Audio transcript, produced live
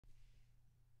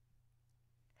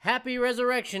Happy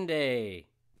Resurrection Day!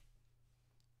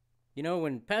 You know,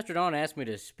 when Pastor Don asked me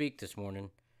to speak this morning,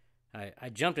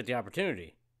 I jumped at the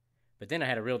opportunity, but then I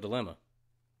had a real dilemma.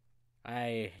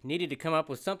 I needed to come up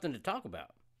with something to talk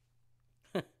about.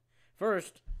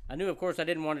 First, I knew, of course, I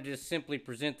didn't want to just simply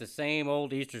present the same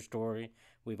old Easter story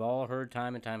we've all heard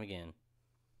time and time again.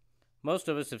 Most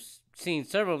of us have seen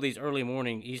several of these early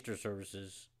morning Easter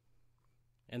services,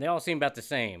 and they all seem about the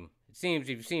same. It seems if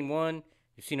you've seen one,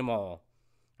 you've seen them all.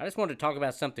 I just wanted to talk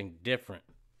about something different.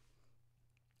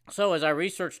 So as I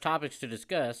researched topics to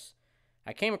discuss,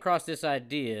 I came across this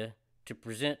idea to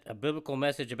present a biblical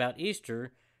message about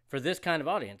Easter for this kind of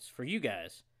audience, for you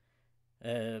guys.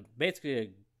 Basically a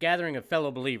gathering of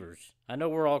fellow believers. I know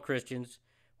we're all Christians.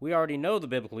 We already know the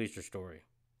biblical Easter story.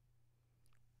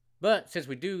 But since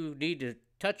we do need to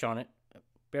touch on it,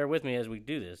 bear with me as we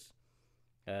do this.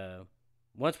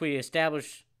 Once we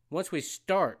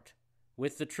start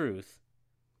with the truth,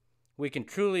 we can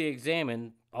truly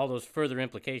examine all those further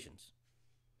implications.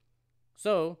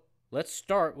 So, let's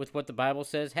start with what the Bible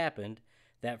says happened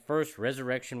that first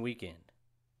resurrection weekend.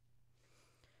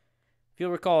 If you'll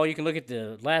recall, you can look at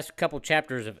the last couple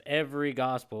chapters of every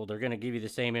gospel. They're going to give you the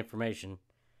same information.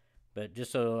 But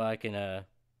just so I can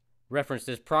reference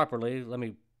this properly, let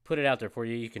me put it out there for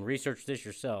you. You can research this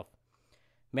yourself.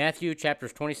 Matthew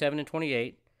chapters 27 and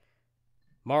 28,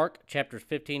 Mark chapters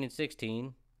 15 and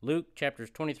 16, Luke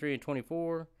chapters 23 and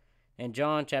 24, and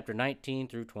John chapter 19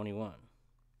 through 21.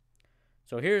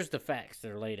 So here's the facts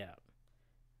that are laid out.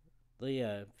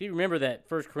 If you remember that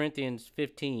 1 Corinthians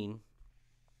 15,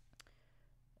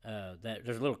 that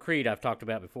there's a little creed I've talked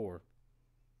about before.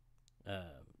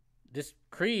 This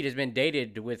creed has been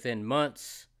dated within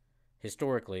months,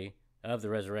 historically, of the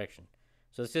resurrection.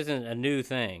 So this isn't a new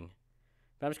thing.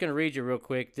 But I'm just going to read you real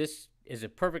quick. This is a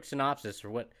perfect synopsis for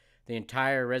what the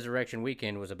entire resurrection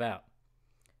weekend was about.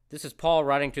 This is Paul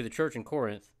writing to the church in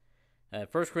Corinth. 1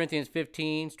 Corinthians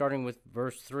 15, starting with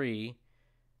verse 3,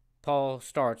 Paul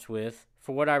starts with,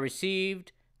 "For what I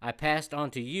received, I passed on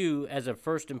to you as of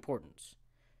first importance,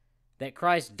 that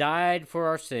Christ died for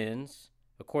our sins,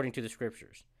 according to the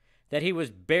Scriptures, that he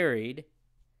was buried,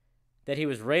 that he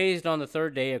was raised on the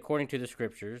third day, according to the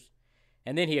Scriptures,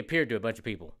 and then he appeared to a bunch of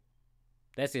people."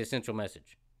 That's the essential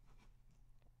message.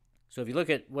 So if you look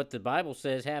at what the Bible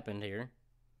says happened here,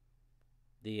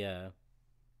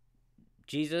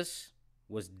 Jesus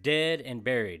was dead and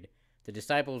buried. The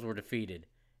disciples were defeated.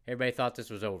 Everybody thought this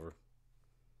was over.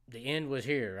 The end was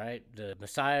here, right? The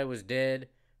Messiah was dead,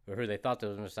 or who they thought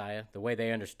was the Messiah, the way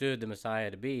they understood the Messiah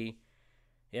to be.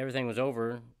 Everything was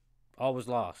over. All was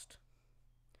lost.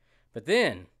 But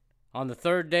then, on the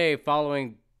third day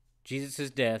following Jesus'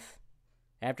 death,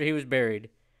 after he was buried,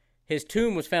 his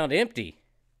tomb was found empty.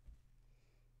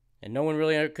 And no one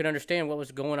really could understand what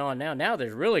was going on now. Now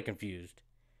they're really confused.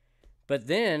 But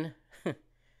then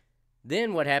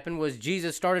what happened was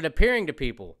Jesus started appearing to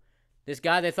people. This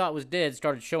guy they thought was dead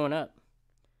started showing up.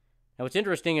 Now what's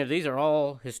interesting is these are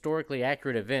all historically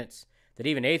accurate events that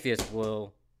even atheists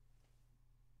will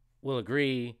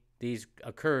agree these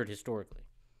occurred historically.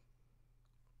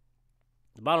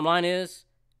 The bottom line is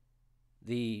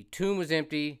the tomb was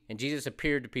empty and Jesus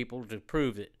appeared to people to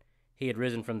prove that he had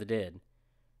risen from the dead.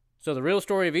 So the real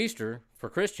story of Easter, for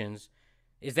Christians,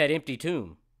 is that empty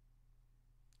tomb.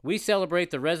 We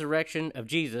celebrate the resurrection of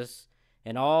Jesus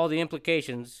and all the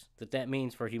implications that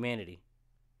means for humanity.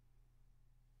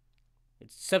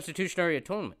 It's substitutionary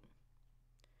atonement.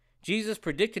 Jesus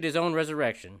predicted his own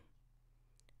resurrection,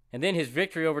 and then his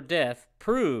victory over death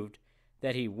proved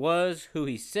that he was who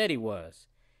he said he was,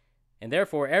 and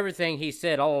therefore everything he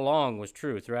said all along was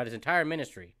true throughout his entire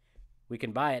ministry. We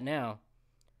can buy it now.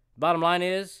 Bottom line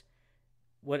is,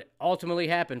 what ultimately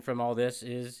happened from all this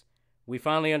is we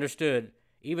finally understood,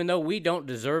 even though we don't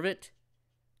deserve it,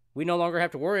 we no longer have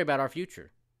to worry about our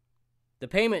future. The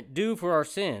payment due for our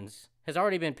sins has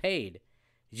already been paid.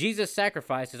 Jesus'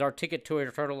 sacrifice is our ticket to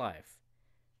eternal life.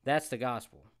 That's the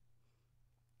gospel.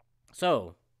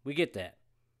 So, we get that.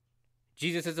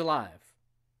 Jesus is alive.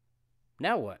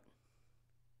 Now what?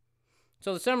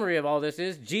 So the summary of all this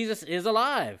is Jesus is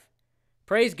alive.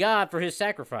 Praise God for his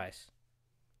sacrifice.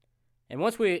 And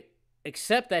once we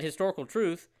accept that historical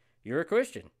truth, you're a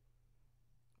Christian.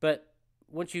 But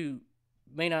once you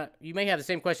may have the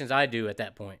same questions I do at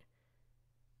that point.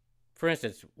 For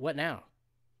instance, what now?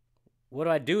 What do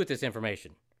I do with this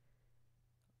information?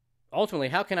 Ultimately,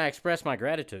 how can I express my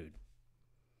gratitude?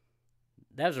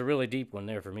 That was a really deep one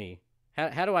there for me.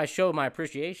 How do I show my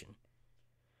appreciation?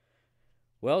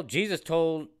 Well, Jesus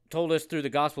told us through the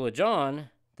Gospel of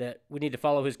John that we need to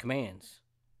follow his commands.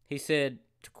 He said,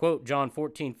 to quote John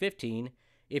 14:15,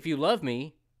 "If you love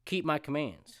me, keep my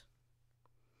commands.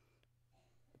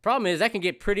 The problem is that can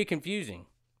get pretty confusing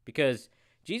because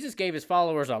Jesus gave his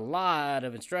followers a lot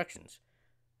of instructions.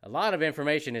 A lot of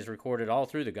information is recorded all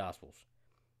through the Gospels.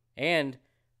 And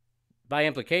by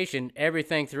implication,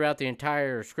 everything throughout the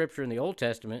entire scripture in the Old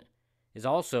Testament is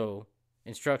also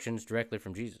instructions directly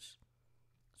from Jesus.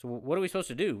 So what are we supposed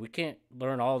to do? We can't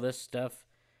learn all this stuff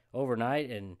overnight,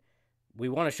 and we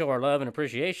want to show our love and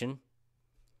appreciation.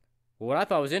 Well, what I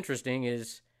thought was interesting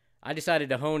is I decided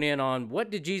to hone in on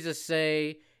what did Jesus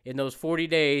say in those 40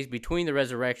 days between the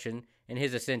resurrection and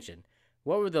his ascension.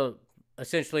 What were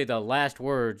essentially the last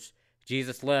words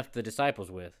Jesus left the disciples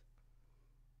with?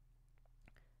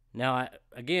 Now, I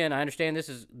understand this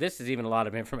is even a lot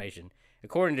of information.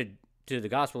 According to the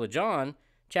Gospel of John,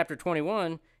 chapter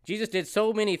 21, Jesus did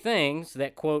so many things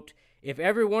that, quote, if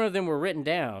every one of them were written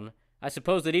down, I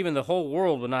suppose that even the whole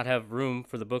world would not have room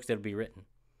for the books that would be written.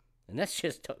 And that's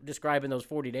just describing those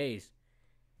 40 days.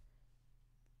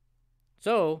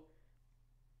 So,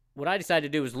 what I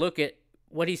decided to do was look at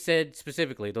what he said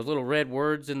specifically, those little red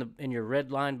words in your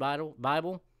red line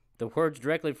Bible, the words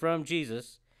directly from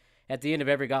Jesus at the end of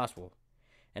every gospel.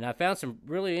 And I found some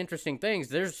really interesting things.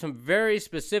 There's some very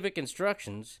specific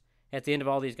instructions at the end of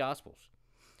all these gospels.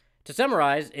 To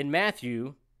summarize, in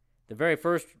Matthew, the very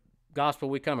first gospel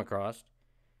we come across,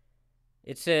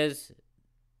 it says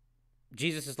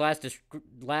Jesus'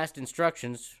 last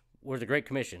instructions were the Great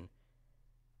Commission.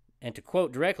 And to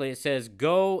quote directly, it says,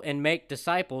 go and make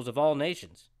disciples of all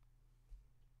nations.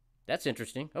 That's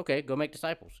interesting. Okay, go make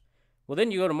disciples. Well,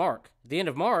 then you go to Mark. At the end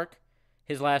of Mark,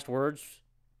 his last words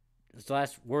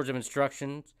of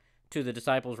instructions to the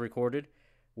disciples recorded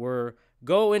were,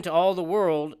 go into all the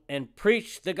world and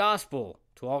preach the gospel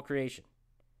to all creation.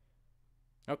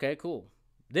 Okay, cool.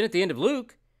 Then at the end of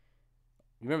Luke,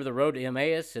 you remember the road to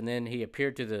Emmaus, and then he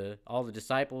appeared to all the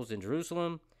disciples in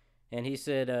Jerusalem, and he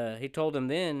said, he told them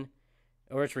then,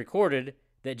 or it's recorded,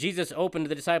 that Jesus opened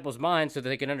the disciples' minds so that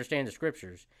they could understand the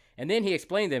scriptures. And then he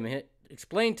explained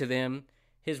to them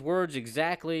his words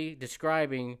exactly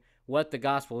describing what the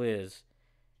gospel is.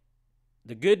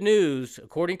 The good news,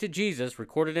 according to Jesus,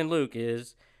 recorded in Luke,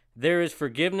 is there is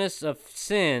forgiveness of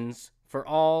sins for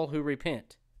all who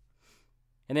repent.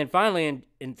 And then finally,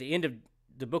 in the end of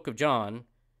the book of John,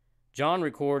 John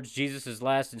records Jesus'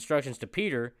 last instructions to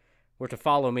Peter were to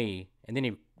follow me. And then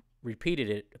he repeated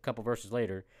it a couple verses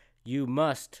later. You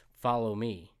must follow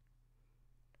me.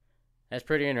 That's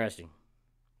pretty interesting.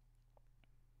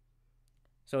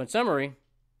 So in summary,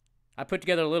 I put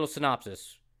together a little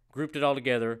synopsis, grouped it all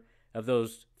together, of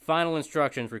those final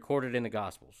instructions recorded in the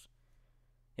Gospels.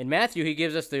 In Matthew, he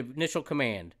gives us the initial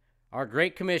command. Our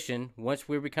great commission, once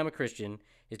we become a Christian,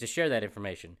 is to share that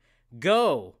information.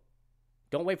 Go!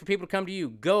 Don't wait for people to come to you.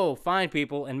 Go find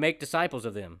people and make disciples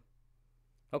of them.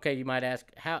 Okay, you might ask,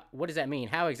 what does that mean?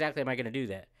 How exactly am I going to do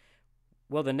that?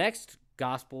 Well, the next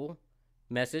gospel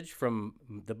message from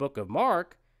the book of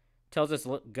Mark tells us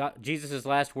Jesus'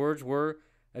 last words were,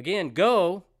 again,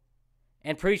 go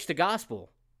and preach the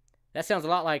gospel. That sounds a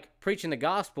lot like preaching the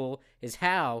gospel is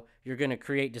how you're going to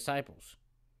create disciples.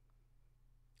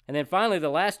 And then finally, the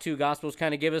last two gospels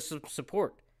kind of give us some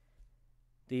support.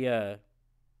 The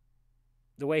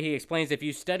way he explains, if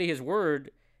you study his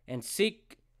word and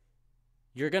seek,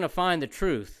 you're going to find the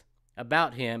truth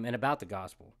about him and about the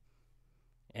gospel.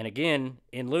 And again,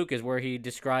 in Luke is where he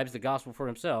describes the gospel for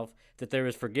himself, that there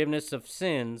is forgiveness of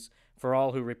sins for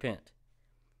all who repent.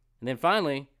 And then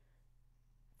finally,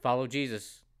 follow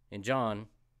Jesus. In John,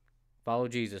 follow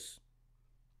Jesus.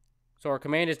 So our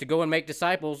command is to go and make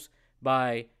disciples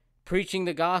by preaching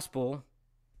the gospel,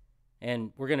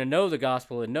 and we're going to know the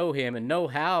gospel and know him and know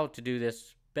how to do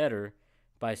this better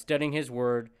by studying his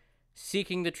word,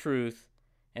 seeking the truth,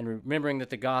 and remembering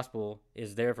that the gospel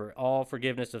is there for all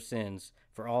forgiveness of sins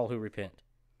for all who repent.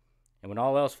 And when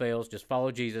all else fails, just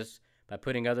follow Jesus by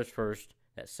putting others first,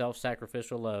 that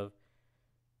self-sacrificial love,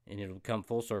 and it'll come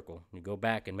full circle. You go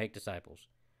back and make disciples.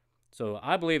 So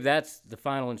I believe that's the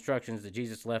final instructions that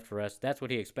Jesus left for us. That's what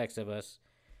he expects of us.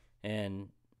 And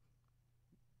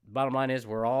the bottom line is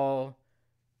we're all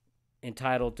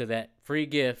entitled to that free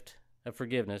gift of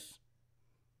forgiveness.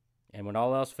 And when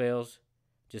all else fails,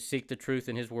 just seek the truth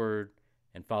in his word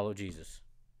and follow Jesus.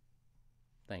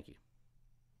 Thank you.